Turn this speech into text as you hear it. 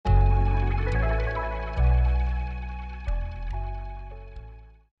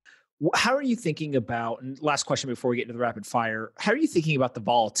How are you thinking about, and last question before we get into the rapid fire, how are you thinking about the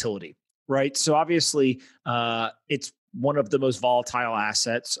volatility, right? So obviously, it's one of the most volatile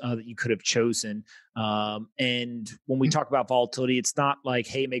assets that you could have chosen. And when we talk about volatility, it's not like,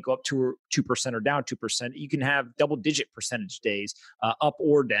 hey, it may go up 2% or down 2%. You can have double digit percentage days, up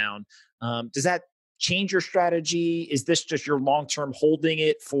or down. Does that change your strategy? Is this just your long term holding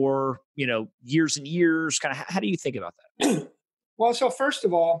it for years and years? Kind of how do you think about that? Well, so first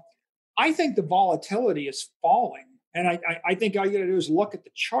of all, I think the volatility is falling. And I think all you got to do is look at the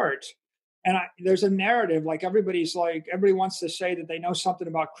chart. And there's a narrative everybody wants to say that they know something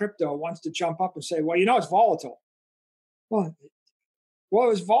about crypto, wants to jump up and say, well, it's volatile. Well, it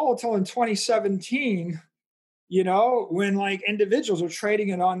was volatile in 2017, when like individuals were trading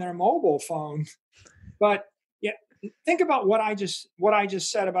it on their mobile phone. But yeah, think about what I just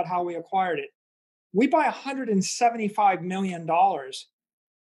said about how we acquired it. We buy $175 million.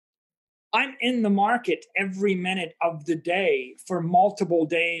 I'm in the market every minute of the day for multiple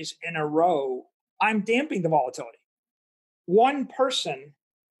days in a row. I'm damping the volatility. One person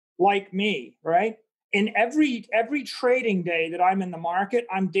like me, right? In every trading day that I'm in the market,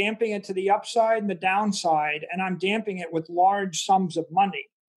 I'm damping it to the upside and the downside, and I'm damping it with large sums of money,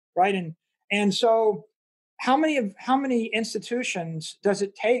 right? And so how many institutions does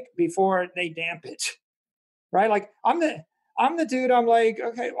it take before they damp it? Right? Like I'm the dude. I'm like,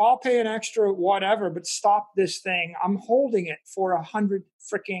 okay, I'll pay an extra whatever, but stop this thing. I'm holding it for 100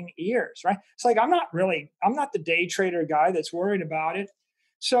 freaking years, right? It's like I'm not the day trader guy that's worried about it.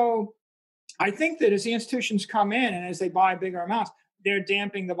 So I think that as the institutions come in and as they buy bigger amounts, they're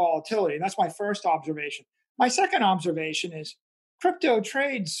damping the volatility. And that's my first observation. My second observation is crypto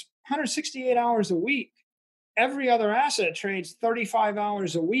trades 168 hours a week. Every other asset trades 35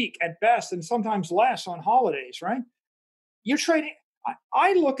 hours a week at best, and sometimes less on holidays, right? You're trading.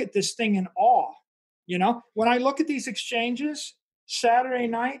 I look at this thing in awe. When I look at these exchanges, Saturday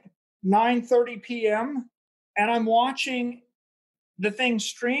night, 9:30 p.m., and I'm watching the thing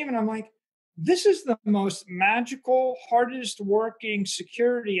stream, and I'm like, this is the most magical, hardest working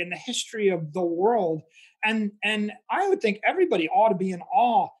security in the history of the world. And I would think everybody ought to be in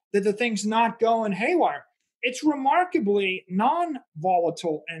awe that the thing's not going haywire. It's remarkably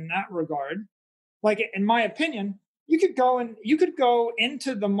non-volatile in that regard. Like, in my opinion, you could go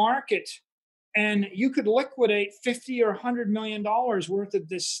into the market and you could liquidate 50 or $100 million worth of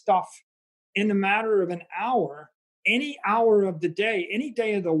this stuff in a matter of an hour, any hour of the day, any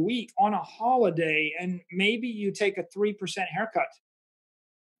day of the week, on a holiday, and maybe you take a 3% haircut.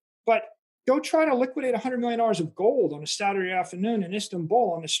 But go try to liquidate $100 million of gold on a Saturday afternoon in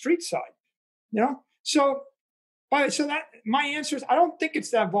Istanbul on the street side. So that my answer is I don't think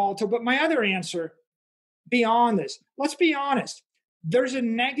it's that volatile. But my other answer beyond this, let's be honest, there's a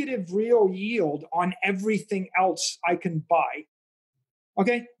negative real yield on everything else I can buy.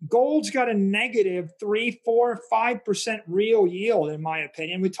 Okay, gold's got a negative 3, 4, 5% real yield, in my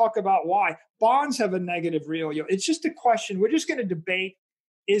opinion. We talk about why. Bonds have a negative real yield. It's just a question. We're just going to debate,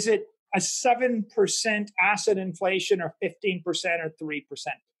 is it a 7% asset inflation or 15% or 3%?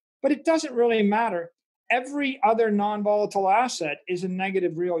 But it doesn't really matter. Every other non-volatile asset is a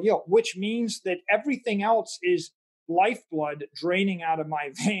negative real yield, which means that everything else is lifeblood draining out of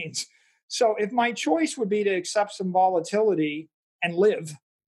my veins. So if my choice would be to accept some volatility and live,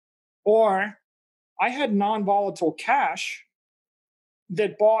 or I had non-volatile cash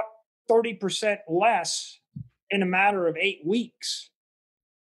that bought 30% less in a matter of 8 weeks,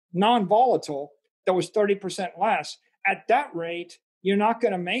 non-volatile that was 30% less, at that rate, you're not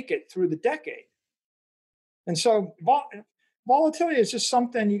going to make it through the decade. And so volatility is just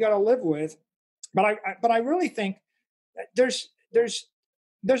something you got to live with. But I really think there's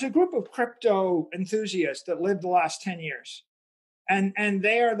a group of crypto enthusiasts that lived the last 10 years. And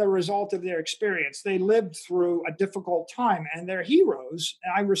they are the result of their experience. They lived through a difficult time, and they're heroes,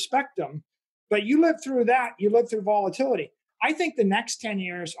 and I respect them. But you live through that, you live through volatility. I think the next 10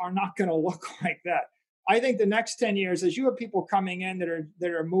 years are not going to look like that. I think the next 10 years, as you have people coming in that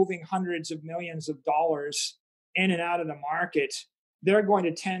are moving hundreds of millions of dollars in and out of the market, they're going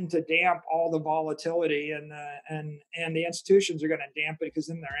to tend to damp all the volatility, and the institutions are going to damp it because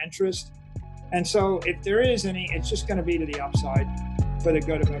in their interest. And so if there is any, it's just going to be to the upside for the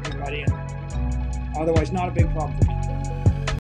good of everybody. And otherwise, not a big problem for me.